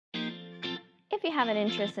If you have an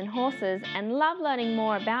interest in horses and love learning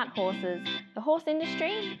more about horses, the horse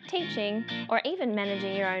industry, teaching, or even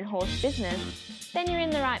managing your own horse business, then you're in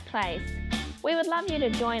the right place. We would love you to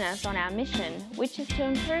join us on our mission, which is to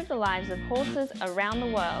improve the lives of horses around the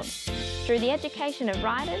world through the education of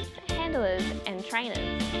riders, handlers, and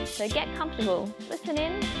trainers. So get comfortable, listen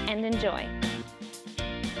in, and enjoy.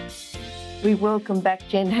 We welcome back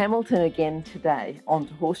Jen Hamilton again today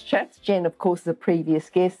onto Horse Chats. Jen, of course, is a previous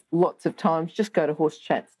guest lots of times. Just go to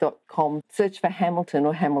horsechats.com, search for Hamilton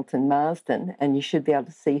or Hamilton Marsden, and you should be able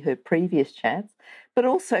to see her previous chats. But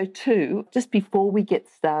also, too, just before we get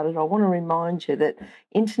started, I want to remind you that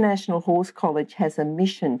International Horse College has a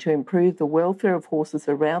mission to improve the welfare of horses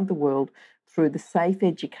around the world through the safe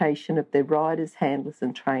education of their riders, handlers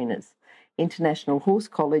and trainers. International Horse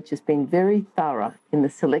College has been very thorough in the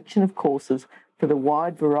selection of courses for the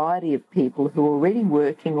wide variety of people who are already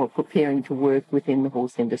working or preparing to work within the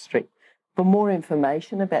horse industry. For more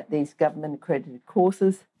information about these government-accredited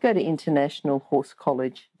courses, go to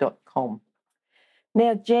internationalhorsecollege.com.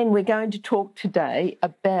 Now, Jen, we're going to talk today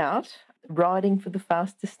about riding for the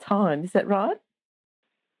fastest time. Is that right?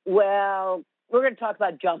 Well, we're going to talk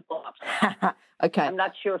about jump offs. Okay. I'm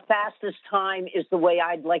not sure fastest time is the way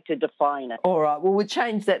I'd like to define it. All right. Well, we'll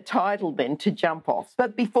change that title then to jump offs.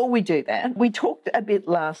 But before we do that, we talked a bit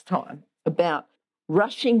last time about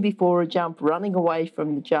rushing before a jump, running away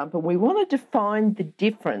from the jump, and we want to define the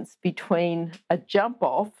difference between a jump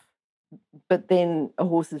off but then a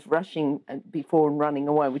horse is rushing before and running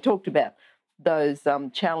away. We talked about those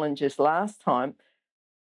challenges last time.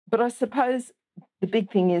 But I suppose the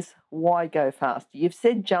big thing is, why go faster? You've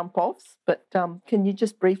said jump offs, but can you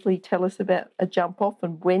just briefly tell us about a jump off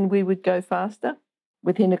and when we would go faster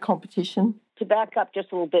within a competition? To back up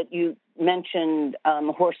just a little bit, you mentioned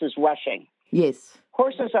horses rushing. Yes.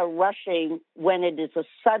 Horses are rushing when it is a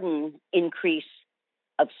sudden increase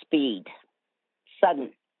of speed.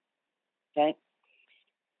 Sudden. Okay.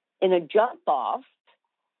 In a jump off,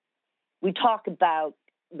 we talk about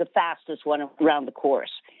the fastest one around the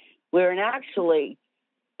course, where actually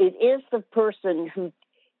it is the person who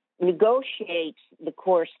negotiates the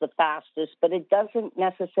course the fastest, but it doesn't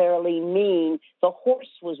necessarily mean the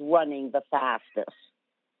horse was running the fastest.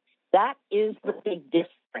 That is the big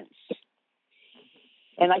difference.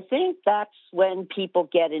 And I think that's when people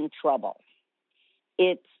get in trouble.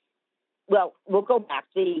 We'll go back.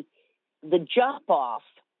 The jump off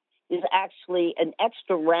is actually an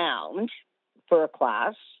extra round for a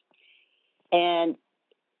class, and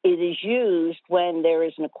it is used when there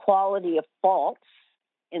is an equality of faults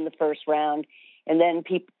in the first round, and then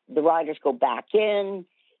the riders go back in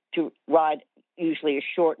to ride usually a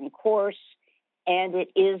shortened course, and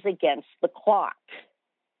it is against the clock.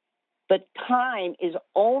 But time is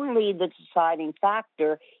only the deciding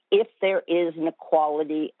factor if there is an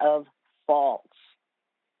equality of faults.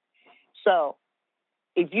 So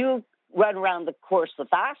if you run around the course the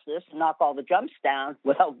fastest and knock all the jumps down,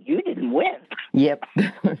 well, you didn't win. Yep.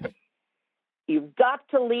 You've got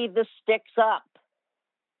to leave the sticks up,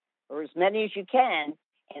 or as many as you can,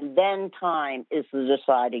 and then time is the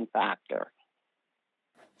deciding factor.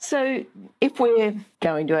 So if we're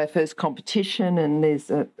going to our first competition and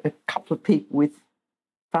there's a couple of people with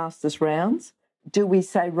fastest rounds, do we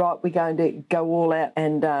say, right, we're going to go all out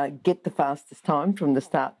and get the fastest time from the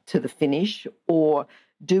start to the finish, or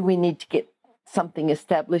do we need to get something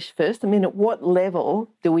established first? I mean, at what level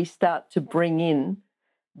do we start to bring in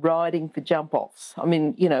riding for jump-offs? I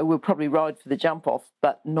mean, we'll probably ride for the jump-off,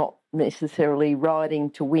 but not necessarily riding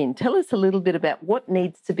to win. Tell us a little bit about what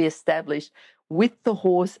needs to be established with the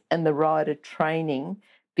horse and the rider training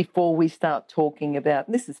before we start talking about,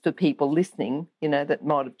 and this is for people listening, that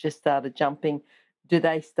might have just started jumping. Do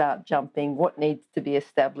they start jumping? What needs to be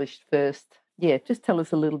established first? Yeah, just tell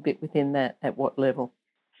us a little bit within that, at what level.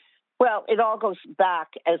 Well, it all goes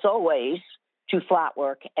back, as always, to flat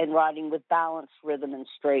work and riding with balance, rhythm, and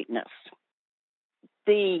straightness.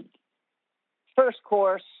 The first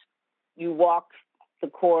course, you walk the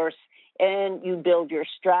course and you build your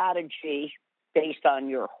strategy based on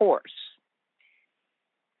your horse.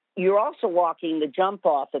 You're also walking the jump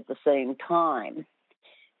off at the same time.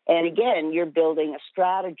 And again, you're building a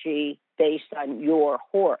strategy based on your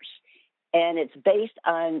horse. And it's based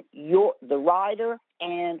on the rider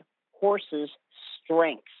and horse's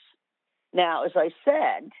strengths. Now, as I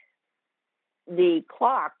said, the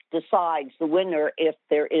clock decides the winner if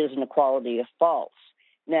there is an equality of faults.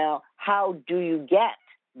 Now, how do you get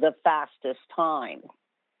the fastest time?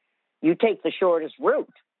 You take the shortest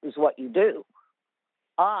route, is what you do,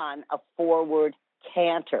 on a forward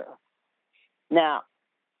canter. Now,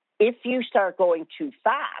 if you start going too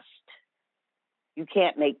fast, You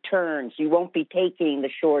can't make turns. You won't be taking the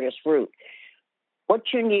shortest route. What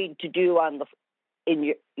you need to do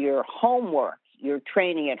in your homework, your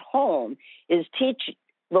training at home, is teach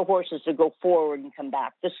the horses to go forward and come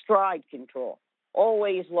back. The stride control,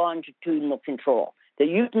 always longitudinal control, that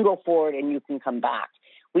you can go forward and you can come back.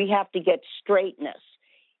 We have to get straightness.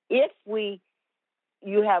 If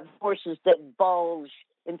you have horses that bulge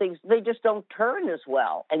and things, they just don't turn as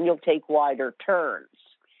well, and you'll take wider turns.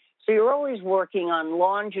 So you're always working on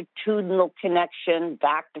longitudinal connection,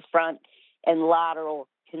 back to front, and lateral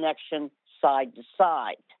connection, side to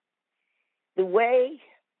side. The way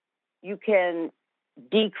you can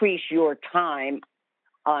decrease your time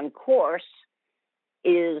on course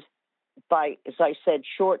is by, as I said,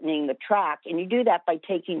 shortening the track. And you do that by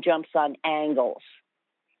taking jumps on angles,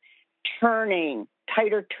 turning,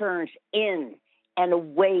 tighter turns in and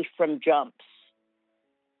away from jumps.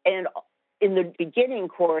 And in the beginning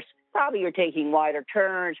course, probably you're taking wider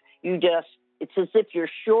turns. It's as if you're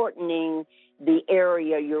shortening the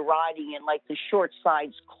area you're riding in, like the short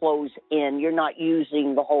sides close in. You're not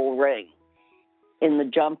using the whole ring in the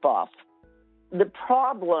jump off. The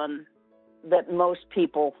problem that most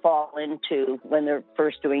people fall into when they're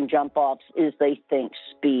first doing jump offs is they think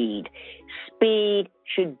speed. Speed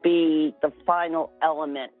should be the final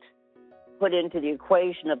element put into the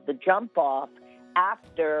equation of the jump off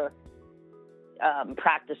after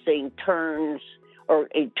practicing turns or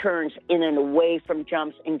turns in and away from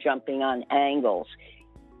jumps and jumping on angles.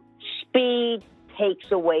 Speed takes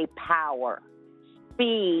away power.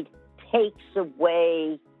 Speed takes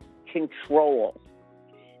away control.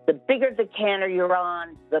 The bigger the canter you're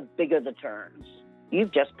on, the bigger the turns.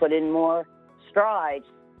 You've just put in more strides.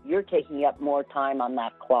 You're taking up more time on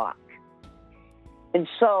that clock. And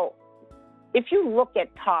so if you look at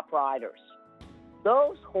top riders,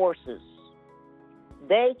 those horses,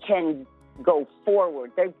 they can go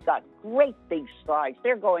forward. They've got great big strides.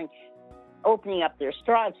 They're opening up their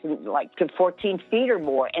strides like to 14 feet or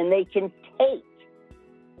more, and they can take.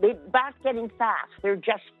 They're back getting fast. They're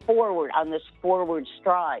just forward on this forward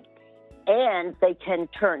stride. And they can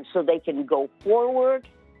turn. So they can go forward,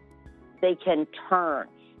 they can turn.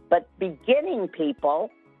 But beginning people,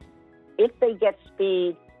 if they get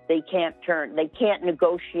speed, they can't turn. They can't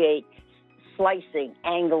negotiate slicing,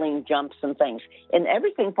 angling jumps and things. And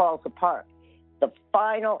everything falls apart. The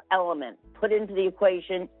final element put into the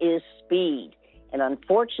equation is speed. And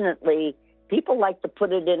unfortunately, people like to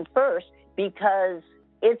put it in first because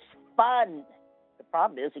it's fun. The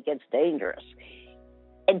problem is it gets dangerous.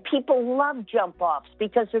 And people love jump offs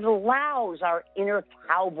because it allows our inner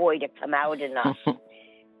cowboy to come out in us,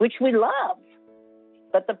 which we love.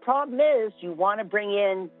 But the problem is you want to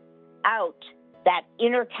bring out that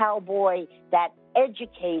inner cowboy, that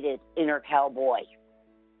educated inner cowboy.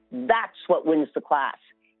 That's what wins the class.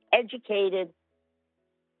 Educated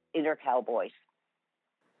inner cowboys.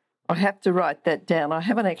 I have to write that down. I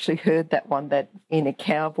haven't actually heard that one, that inner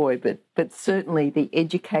cowboy, but certainly the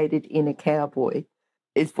educated inner cowboy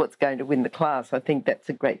is what's going to win the class. I think that's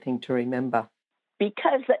a great thing to remember.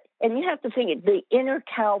 Because, and you have to think, the inner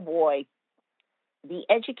cowboy, the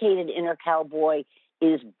educated inner cowboy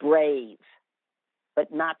is brave,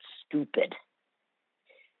 but not stupid.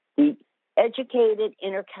 The educated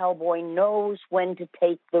inner cowboy knows when to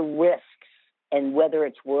take the risks and whether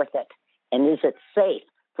it's worth it, and is it safe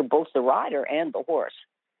for both the rider and the horse.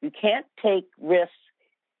 You can't take risks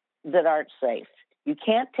that aren't safe. You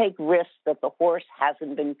can't take risks that the horse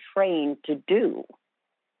hasn't been trained to do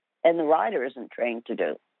and the rider isn't trained to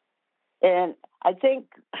do. And I think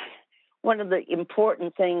one of the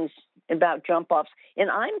important things about jump-offs, and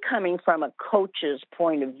I'm coming from a coach's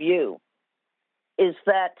point of view, is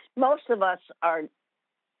that most of us are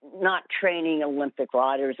not training Olympic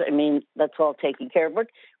riders. I mean, that's all taken care of.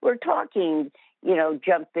 We're talking,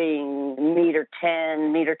 jumping meter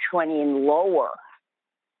 10, meter 20 and lower.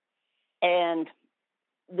 And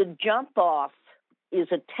the jump off is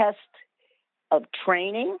a test of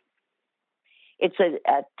training. It's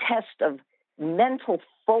a test of mental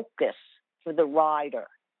focus for the rider.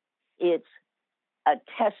 It's a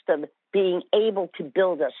test of being able to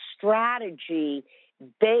build a strategy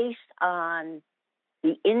based on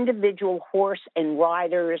the individual horse and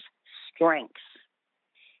rider's strengths.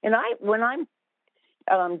 And when I'm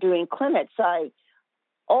doing clinics, I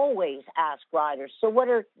always ask riders, so what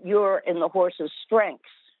are your and the horse's strengths?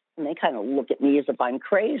 And they kind of look at me as if I'm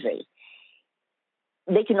crazy.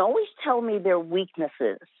 They can always tell me their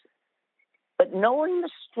weaknesses, but knowing the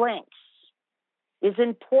strengths is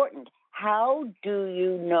important. How do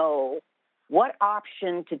you know what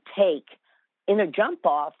option to take in a jump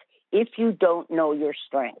off if you don't know your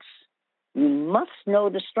strengths? You must know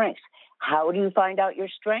the strengths. How do you find out your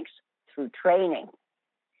strengths? Through training.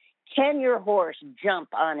 Can your horse jump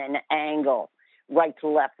on an angle, right to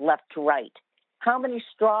left, left to right? How many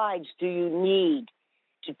strides do you need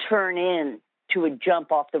to turn in to a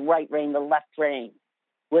jump off the right rein, the left rein,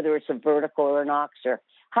 whether it's a vertical or an oxer?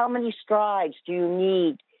 How many strides do you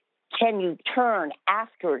need? Can you turn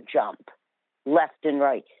after a jump, left and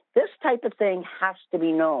right? This type of thing has to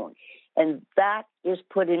be known, and that is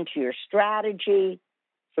put into your strategy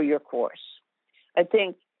for your course. I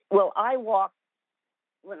think, when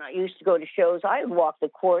I used to go to shows, I would walk the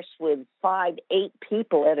course with 5, 8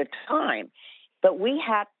 people at a time, but we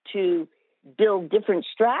had to build different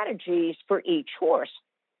strategies for each horse.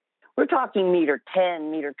 We're talking meter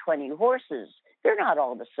 10, meter 20 horses. They're not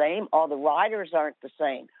all the same. All the riders aren't the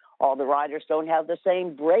same. All the riders don't have the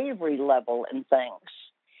same bravery level and things.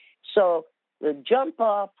 So the jump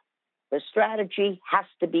off, the strategy has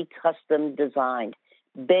to be custom designed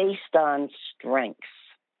based on strengths.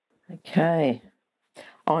 Okay.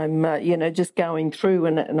 I'm, just going through,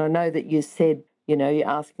 and I know that you said, you're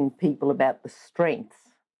asking people about the strengths.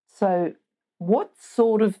 So what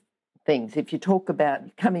sort of things, if you talk about,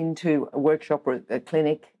 you come into a workshop or a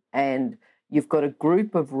clinic and you've got a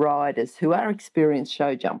group of riders who are experienced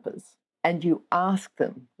show jumpers, and you ask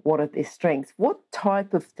them what are their strengths, what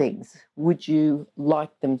type of things would you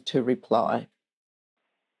like them to reply?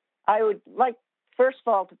 I would like, first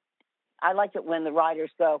of all, I like it when the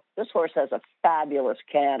riders go, this horse has a fabulous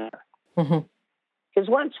canter. Mm-hmm. Because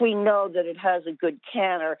once we know that it has a good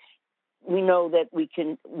canter, we know that we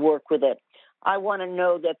can work with it. I want to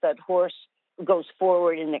know that that horse goes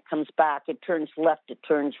forward and it comes back. It turns left, it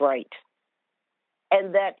turns right.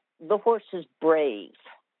 And that the horse is brave.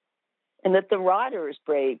 And that the rider is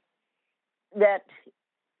brave. That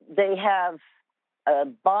they have a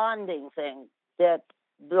bonding thing. That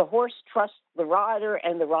the horse trusts the rider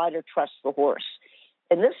and the rider trusts the horse.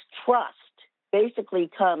 And this trust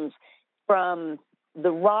basically comes from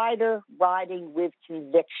the rider riding with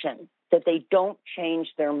conviction, that they don't change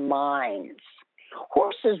their minds.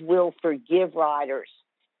 Horses will forgive riders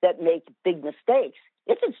that make big mistakes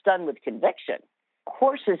if it's done with conviction.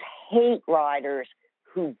 Horses hate riders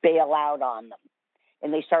who bail out on them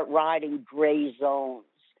and they start riding gray zones.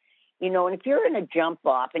 And if you're in a jump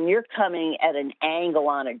off and you're coming at an angle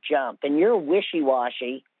on a jump and you're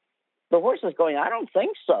wishy-washy, the horse is going, I don't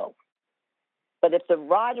think so. But if the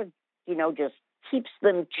rider, just keeps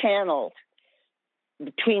them channeled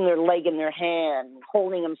between their leg and their hand,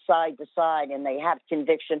 holding them side to side, and they have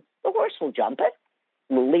conviction, the horse will jump it.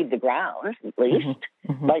 Will leave the ground, at least.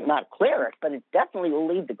 Mm-hmm. Might not clear it, but it definitely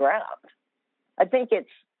will leave the ground. I think it's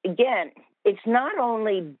not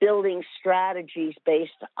only building strategies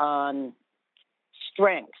based on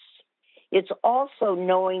strengths, it's also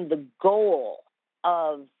knowing the goal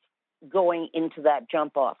of going into that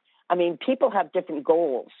jump off. I mean, people have different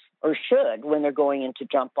goals, or should, when they're going into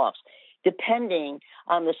jump offs, depending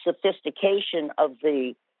on the sophistication of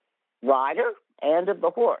the rider and of the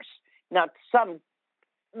horse. Now,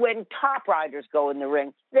 when top riders go in the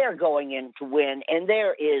ring, they're going in to win, and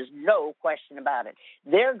there is no question about it.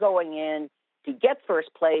 They're going in to get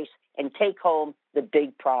first place and take home the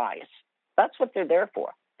big prize. That's what they're there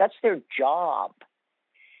for. That's their job.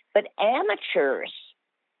 But amateurs,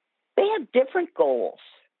 they have different goals.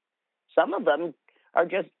 Some of them are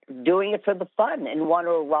just doing it for the fun and want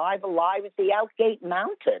to arrive alive at the outgate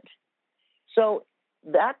mounted. So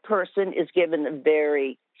that person is given a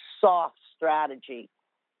very soft strategy.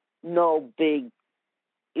 No big,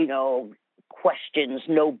 questions,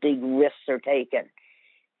 no big risks are taken.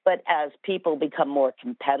 But as people become more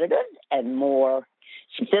competitive and more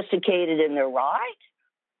sophisticated in their ride,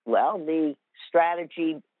 well, the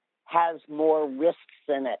strategy has more risks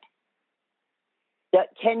in it.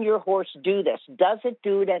 Can your horse do this? Does it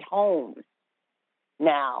do it at home?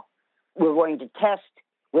 Now, we're going to test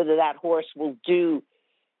whether that horse will do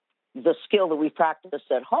the skill that we practice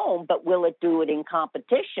at home, but will it do it in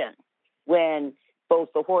competition when both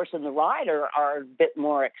the horse and the rider are a bit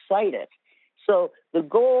more excited? So the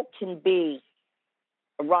goal can be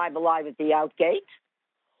arrive alive at the outgate.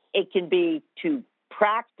 It can be to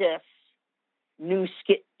practice new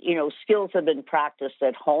skills have been practiced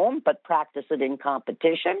at home, but practice it in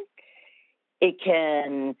competition. It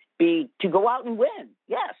can be to go out and win.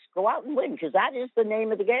 Yes, go out and win, because that is the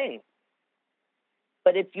name of the game.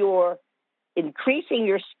 But if you're increasing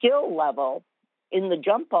your skill level in the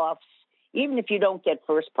jump-offs, even if you don't get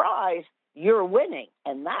first prize, you're winning.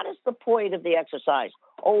 And that is the point of the exercise.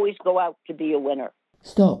 Always go out to be a winner.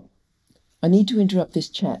 Stop. I need to interrupt this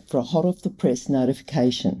chat for a hot off the press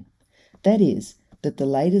notification. That is, that the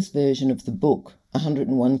latest version of the book,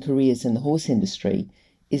 101 Careers in the Horse Industry,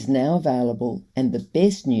 is now available, and the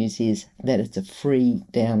best news is that it's a free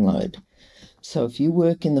download. So if you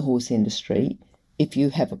work in the horse industry, if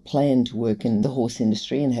you have a plan to work in the horse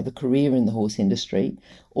industry and have a career in the horse industry,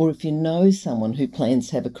 or if you know someone who plans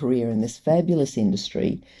to have a career in this fabulous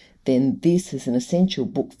industry, then this is an essential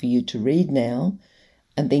book for you to read now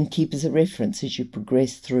and then keep as a reference as you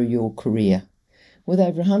progress through your career. With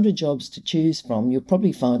over 100 jobs to choose from, you'll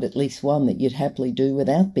probably find at least one that you'd happily do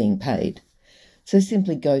without being paid. So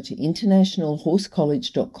simply go to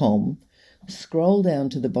internationalhorsecollege.com, scroll down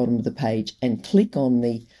to the bottom of the page and click on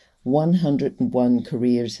the 101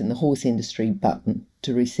 Careers in the Horse Industry button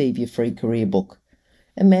to receive your free career book.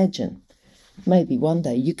 Imagine, maybe one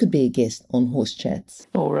day you could be a guest on Horse Chats.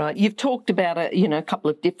 All right, you've talked about a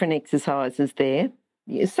couple of different exercises there.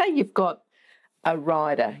 Say you've got a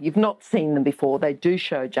rider, you've not seen them before, they do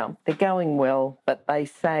show jump, they're going well, but they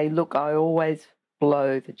say, look, I always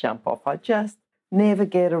blow the jump off. I just never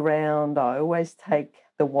get around. I always take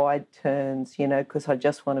the wide turns, because I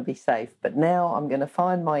just want to be safe. But now I'm going to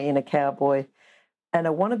find my inner cowboy and I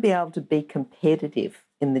want to be able to be competitive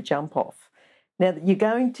in the jump off. Now, you're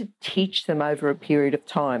going to teach them over a period of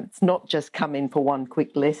time. It's not just come in for one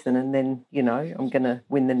quick lesson and then, I'm going to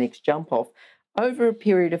win the next jump off. Over a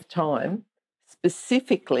period of time,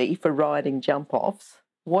 specifically for riding jump offs,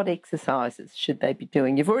 what exercises should they be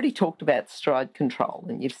doing? You've already talked about stride control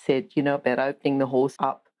and you've said, about opening the horse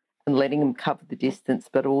up and letting them cover the distance,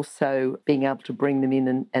 but also being able to bring them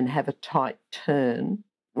in and have a tight turn.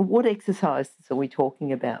 What exercises are we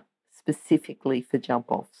talking about specifically for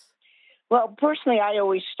jump offs? Well, personally, I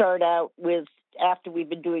always start out with, after we've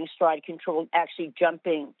been doing stride control, actually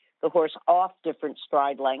jumping the horse off different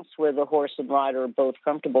stride lengths where the horse and rider are both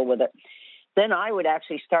comfortable with it. Then I would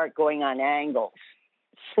actually start going on angles,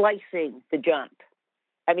 slicing the jump.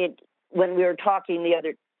 I mean, when we were talking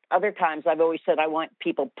the other times, I've always said I want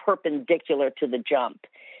people perpendicular to the jump.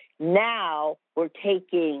 Now we're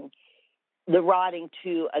taking the riding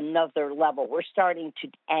to another level. We're starting to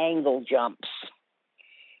angle jumps.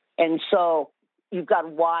 And so you've got a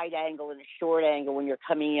wide angle and a short angle when you're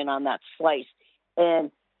coming in on that slice.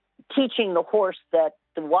 And teaching the horse that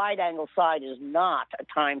the wide angle side is not a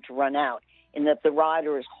time to run out, and that the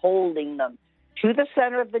rider is holding them to the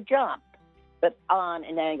center of the jump, but on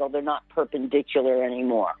an angle. They're not perpendicular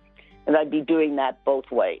anymore. And I'd be doing that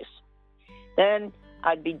both ways. Then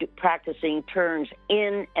I'd be practicing turns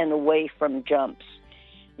in and away from jumps.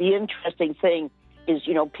 The interesting thing is,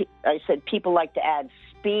 I said people like to add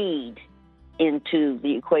speed into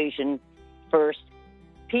the equation first.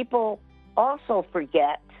 People also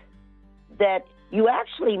forget that you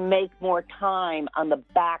actually make more time on the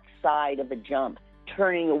back side of a jump,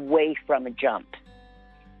 turning away from a jump.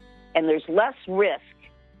 And there's less risk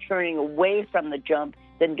turning away from the jump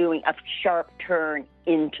than doing a sharp turn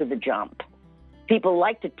into the jump. People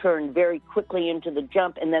like to turn very quickly into the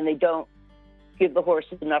jump, and then they don't give the horse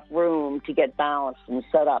enough room to get balanced and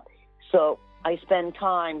set up. So I spend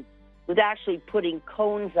time with actually putting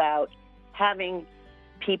cones out, having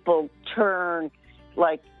people turn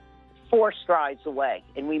like 4 strides away,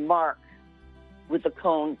 and we mark with the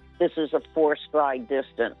cone, this is a 4-stride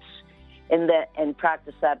distance, and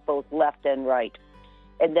practice that both left and right.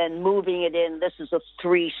 And then moving it in, this is a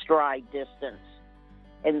 3-stride distance.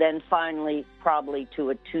 And then finally, probably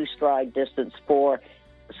to a 2-stride distance for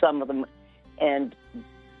some of them. And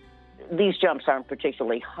these jumps aren't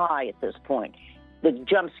particularly high at this point. The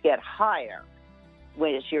jumps get higher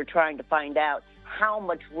when you're trying to find out how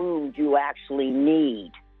much room do you actually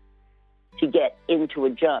need to get into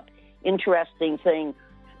a jump. Interesting thing,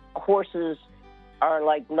 horses are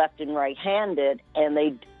like left and right-handed, and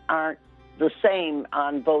they aren't the same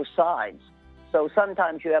on both sides. So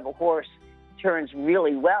sometimes you have a horse turns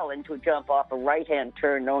really well into a jump off a right-hand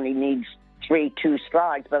turn, only needs 2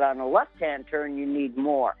 strides, but on a left-hand turn, you need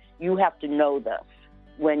more. You have to know this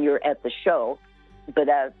when you're at the show, but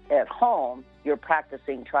at home, you're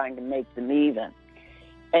practicing trying to make them even.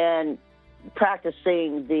 And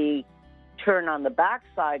practicing the turn on the back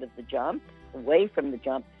side of the jump, away from the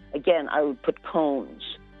jump, again, I would put cones,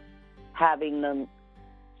 having them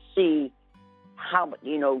see how,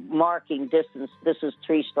 marking distance, this is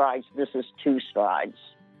 3 strides, this is 2 strides,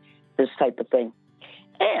 this type of thing.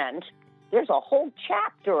 And there's a whole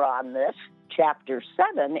chapter on this, chapter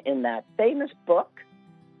 7 in that famous book,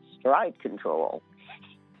 Stride Control.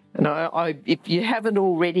 And I, if you haven't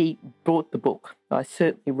already bought the book, I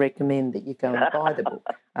certainly recommend that you go and buy the book.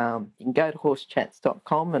 You can go to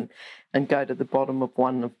horsechats.com and go to the bottom of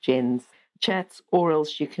one of Jen's chats, or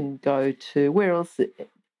else you can go to, where else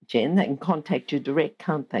Jen, they can contact you direct,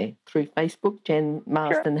 can't they? Through Facebook, Jen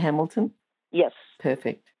Marsden Hamilton? Yes.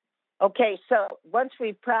 Perfect. Okay, so once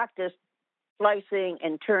we've practiced slicing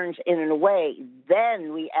and turns in and away,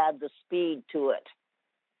 then we add the speed to it.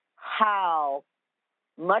 How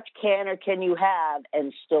much canter can you have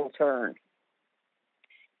and still turn?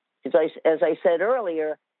 As I said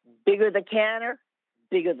earlier, bigger the canter,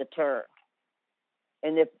 bigger the turn.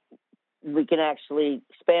 And if we can actually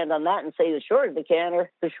expand on that and say the shorter the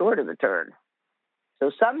canter, the shorter the turn.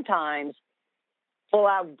 So sometimes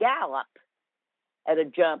full-out gallop at a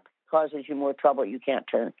jump causes you more trouble. You can't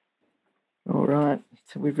turn. All right.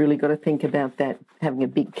 So we've really got to think about that, having a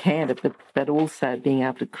big canter, but also being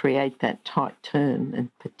able to create that tight turn, and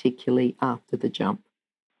particularly after the jump.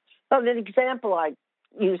 Well, an example I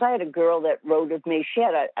use, I had a girl that rode with me. She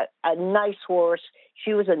had a nice horse.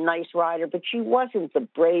 She was a nice rider, but she wasn't the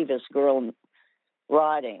bravest girl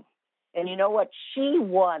riding. And you know what? She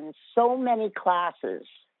won so many classes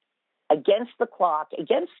against the clock,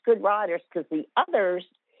 against good riders, because the others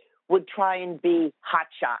would try and be hot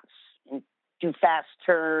shots and do fast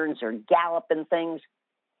turns or gallop and things,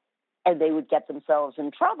 and they would get themselves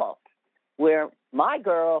in trouble. Where my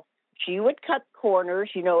girl, she would cut corners,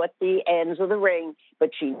 at the ends of the ring, but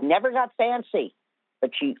she never got fancy,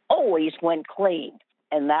 but she always went clean,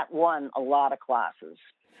 and that won a lot of classes.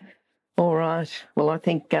 All right. Well, I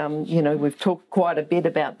think, we've talked quite a bit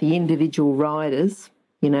about the individual riders,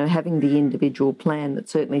 having the individual plan. That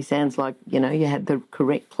certainly sounds like, you had the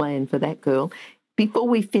correct plan for that girl. Before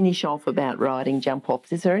we finish off about riding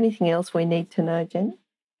jump-offs, is there anything else we need to know, Jen?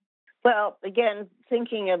 Well, again,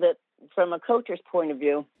 thinking of it from a coach's point of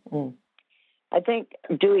view, I think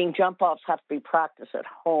doing jump-offs have to be practiced at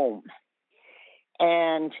home.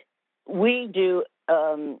 And we do,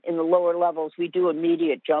 in the lower levels, we do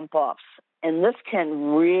immediate jump-offs. And this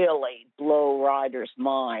can really blow riders'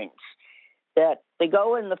 minds. That they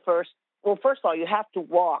go in first of all, you have to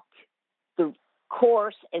walk the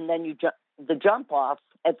course and then you the jump-off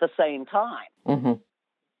at the same time. Mm-hmm.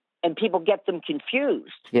 And people get them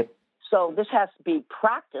confused. Yep. So this has to be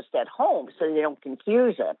practiced at home so they don't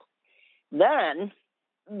confuse it. Then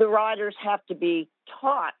the riders have to be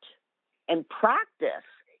taught and practice.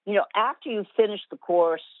 After you finish the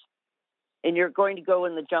course and you're going to go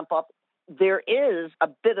in the jump off, there is a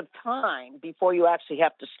bit of time before you actually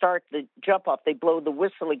have to start the jump off. They blow the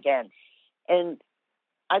whistle again. And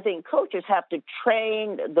I think coaches have to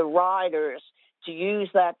train the riders to use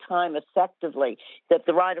that time effectively, that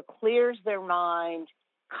the rider clears their mind,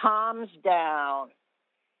 calms down,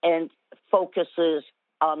 and focuses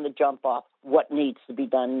on the jump off, what needs to be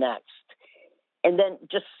done next. And then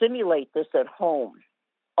just simulate this at home.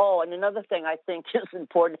 Oh, and another thing I think is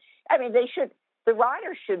important, the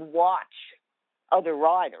riders should watch other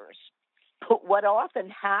riders. But what often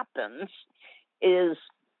happens is,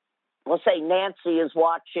 let's say Nancy is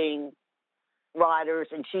watching riders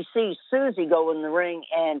and she sees Susie go in the ring,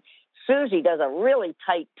 and Susie does a really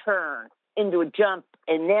tight turn into a jump,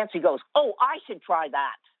 and Nancy goes, oh, I should try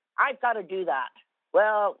that. I've got to do that.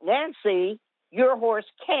 Well, Nancy, your horse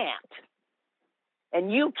can't,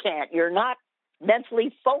 and you can't. You're not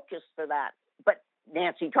mentally focused for that. But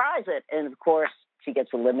Nancy tries it, and of course, she gets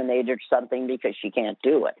eliminated or something because she can't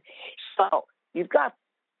do it. So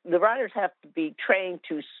the riders have to be trained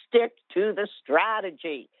to stick to the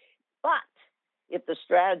strategy. But if the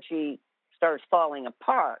strategy starts falling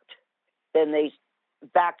apart, then they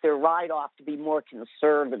back their ride off to be more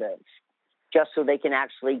conservative, just so they can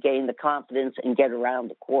actually gain the confidence and get around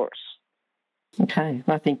the course. Okay,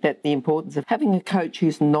 I think that the importance of having a coach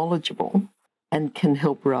who's knowledgeable and can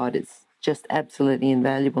help riders, just absolutely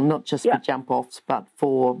invaluable, not just for jump-offs, but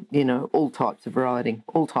for, all types of riding,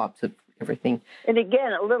 all types of everything. And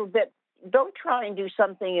again, a little bit, don't try and do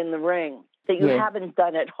something in the ring that you haven't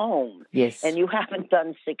done at home. Yes. And you haven't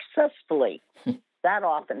done successfully. That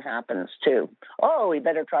often happens too. Oh, we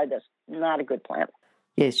better try this. Not a good plan.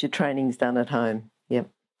 Yes, your training's done at home. Yep.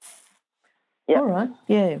 All right.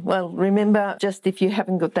 Yeah. Well, remember, just if you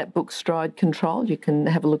haven't got that book, Stride Control, you can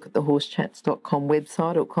have a look at the horsechats.com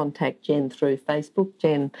website or contact Jen through Facebook,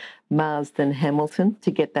 Jen Marsden Hamilton,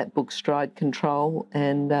 to get that book, Stride Control.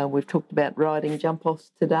 And we've talked about riding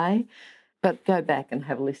jump-offs today. But go back and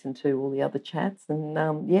have a listen to all the other chats. And,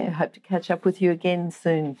 hope to catch up with you again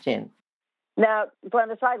soon, Jen. Now,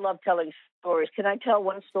 Glennis, I love telling stories. Can I tell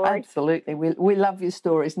one story? Absolutely. We love your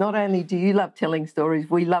stories. Not only do you love telling stories,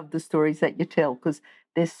 we love the stories that you tell because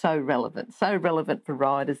they're so relevant for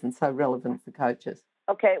riders and so relevant for coaches.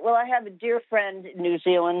 Okay. Well, I have a dear friend in New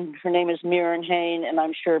Zealand. Her name is Muireann Hain, and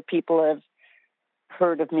I'm sure people have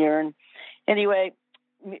heard of Muireann. Anyway,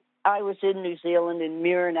 I was in New Zealand, and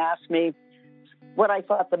Mirren asked me what I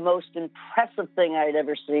thought the most impressive thing I'd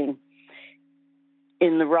ever seen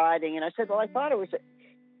in the riding. And I said, well, I thought it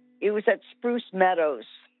was at Spruce Meadows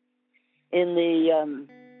in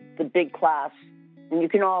the big class. And you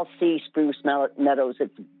can all see Spruce Meadows.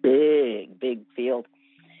 It's a big, big field.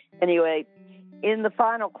 Anyway, in the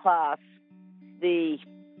final class, the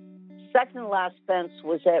second to last fence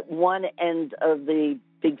was at one end of the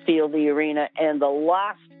big field, the arena, and the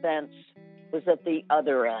last fence was at the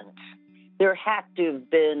other end. There had to have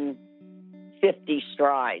been 50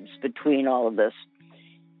 strides between all of this.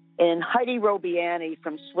 And Heidi Robiani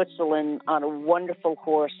from Switzerland on a wonderful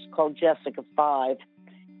horse called Jessica 5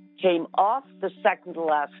 came off the second to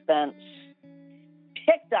last fence,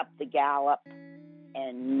 picked up the gallop,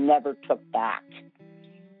 and never took back.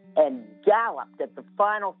 And galloped at the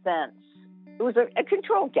final fence. It was a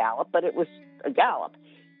controlled gallop, but it was a gallop.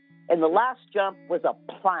 And the last jump was a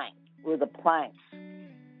plank, with a plank.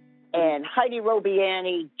 And Heidi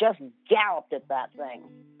Robiani just galloped at that thing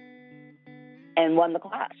and won the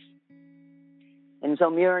class. And so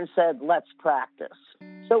Mirren said, let's practice.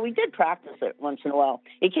 So we did practice it once in a while.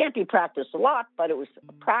 It can't be practiced a lot, but it was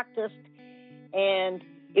practiced. And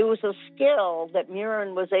it was a skill that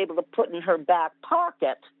Mirren was able to put in her back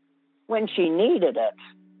pocket when she needed it.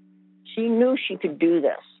 She knew she could do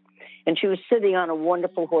this. And she was sitting on a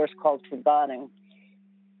wonderful horse called Tobogganing.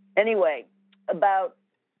 Anyway, about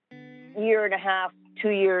a year and a half, 2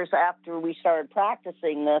 years after we started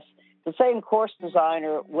practicing this, the same course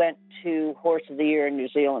designer went to Horse of the Year in New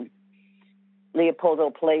Zealand, Leopoldo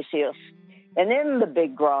Palacios. And in the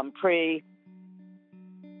big Grand Prix,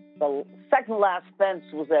 the second last fence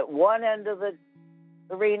was at one end of the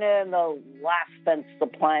arena, and the last fence, the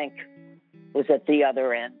plank, was at the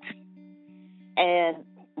other end. And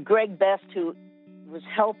Greg Best, who was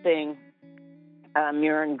helping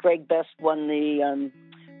Mirren, Greg Best won the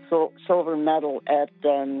silver medal at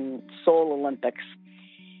Seoul Olympics.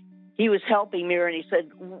 He was helping Mirren. He said,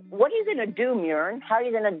 what are you going to do, Mirren? How are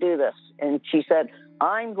you going to do this? And she said,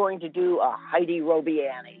 I'm going to do a Heidi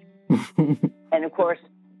Robiani. And, of course,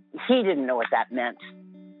 he didn't know what that meant.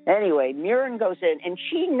 Anyway, Mirren goes in, and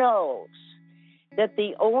she knows that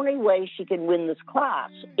the only way she can win this class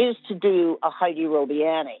is to do a Heidi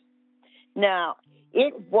Robiani. Now,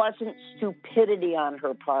 it wasn't stupidity on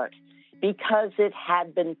her part because it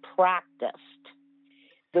had been practiced.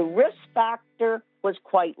 The risk factor was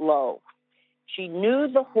quite low. She knew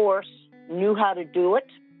the horse knew how to do it.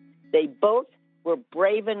 They both were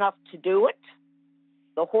brave enough to do it.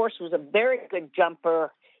 The horse was a very good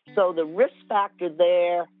jumper, so the risk factor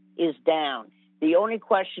there is down. The only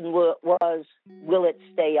question was, will it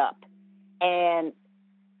stay up? And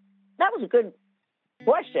that was a good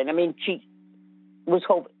question. I mean, she was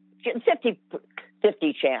hoping 50-50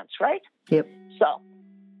 chance, right? Yep. So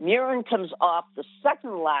Mirren comes off the second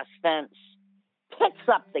to last fence, picks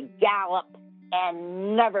up the gallop,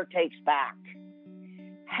 and never takes back.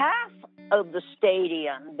 Half of the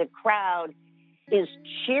stadium, the crowd, is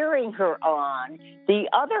cheering her on. The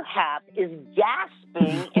other half is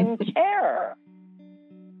gasping in terror.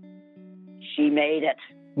 She made it.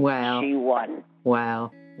 Wow. She won.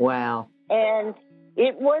 Wow. Wow. And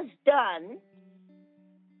it was done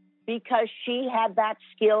because she had that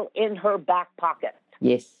skill in her back pocket.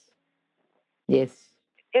 Yes. Yes.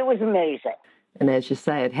 It was amazing. And as you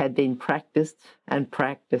say, it had been practiced and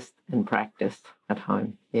practiced and practiced at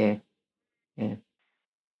home. Yeah. Yeah.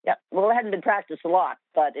 Yeah. Well, it hadn't been practiced a lot,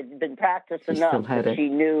 but it had been practiced enough that she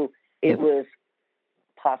knew it was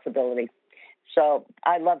a possibility. So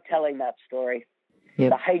I love telling that story.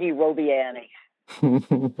 Yep. The Heidi Robiani.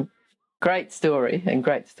 Great story, and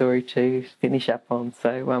great story to finish up on.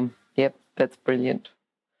 So, yep, that's brilliant.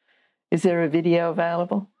 Is there a video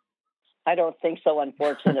available? I don't think so,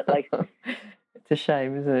 unfortunately. It's a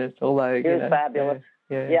shame, isn't it? Although it was fabulous.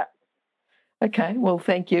 Yeah. Okay, well,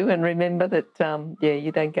 thank you, and remember that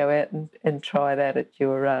you don't go out and try that at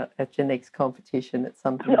your next competition. It's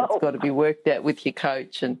something that's got to be worked out with your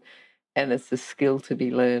coach, and it's a skill to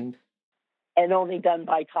be learned. And only done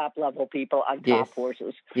by top-level people on top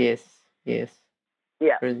horses. Yes.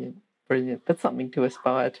 Yeah. Brilliant. That's something to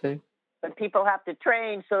aspire to. But people have to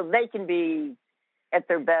train so they can be at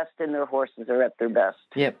their best and their horses are at their best.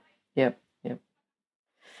 Yep.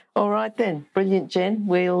 All right then. Brilliant, Jen.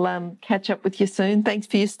 We'll catch up with you soon. Thanks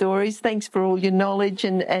for your stories. Thanks for all your knowledge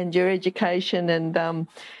and your education and,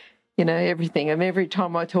 everything. Every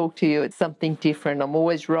time I talk to you, it's something different. I'm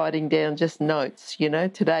always writing down just notes.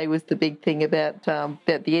 Today was the big thing about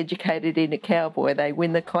the educated in a cowboy. They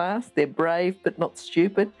win the class. They're brave but not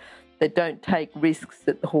stupid. that don't take risks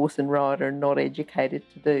that the horse and rider are not educated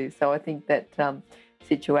to do. So I think that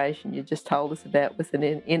situation you just told us about was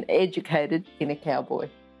an educated inner cowboy.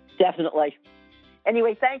 Definitely.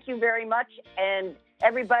 Anyway, thank you very much, and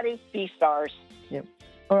everybody, be stars. Yep.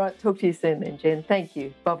 All right, talk to you soon then, Jen. Thank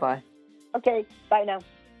you. Bye-bye. Okay, bye now.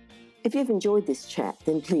 If you've enjoyed this chat,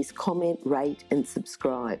 then please comment, rate and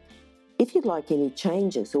subscribe. If you'd like any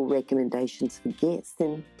changes or recommendations for guests,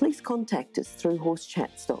 then please contact us through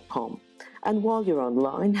horsechats.com. And while you're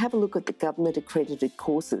online, have a look at the government-accredited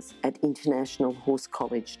courses at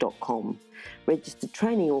internationalhorsecollege.com. Registered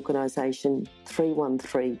Training Organisation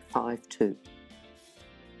 31352.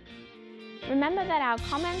 Remember that our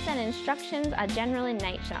comments and instructions are general in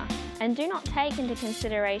nature and do not take into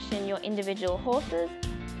consideration your individual horses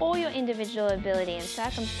or your individual ability and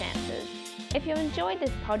circumstances. If you enjoyed this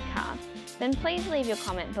podcast, then please leave your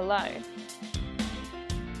comment below.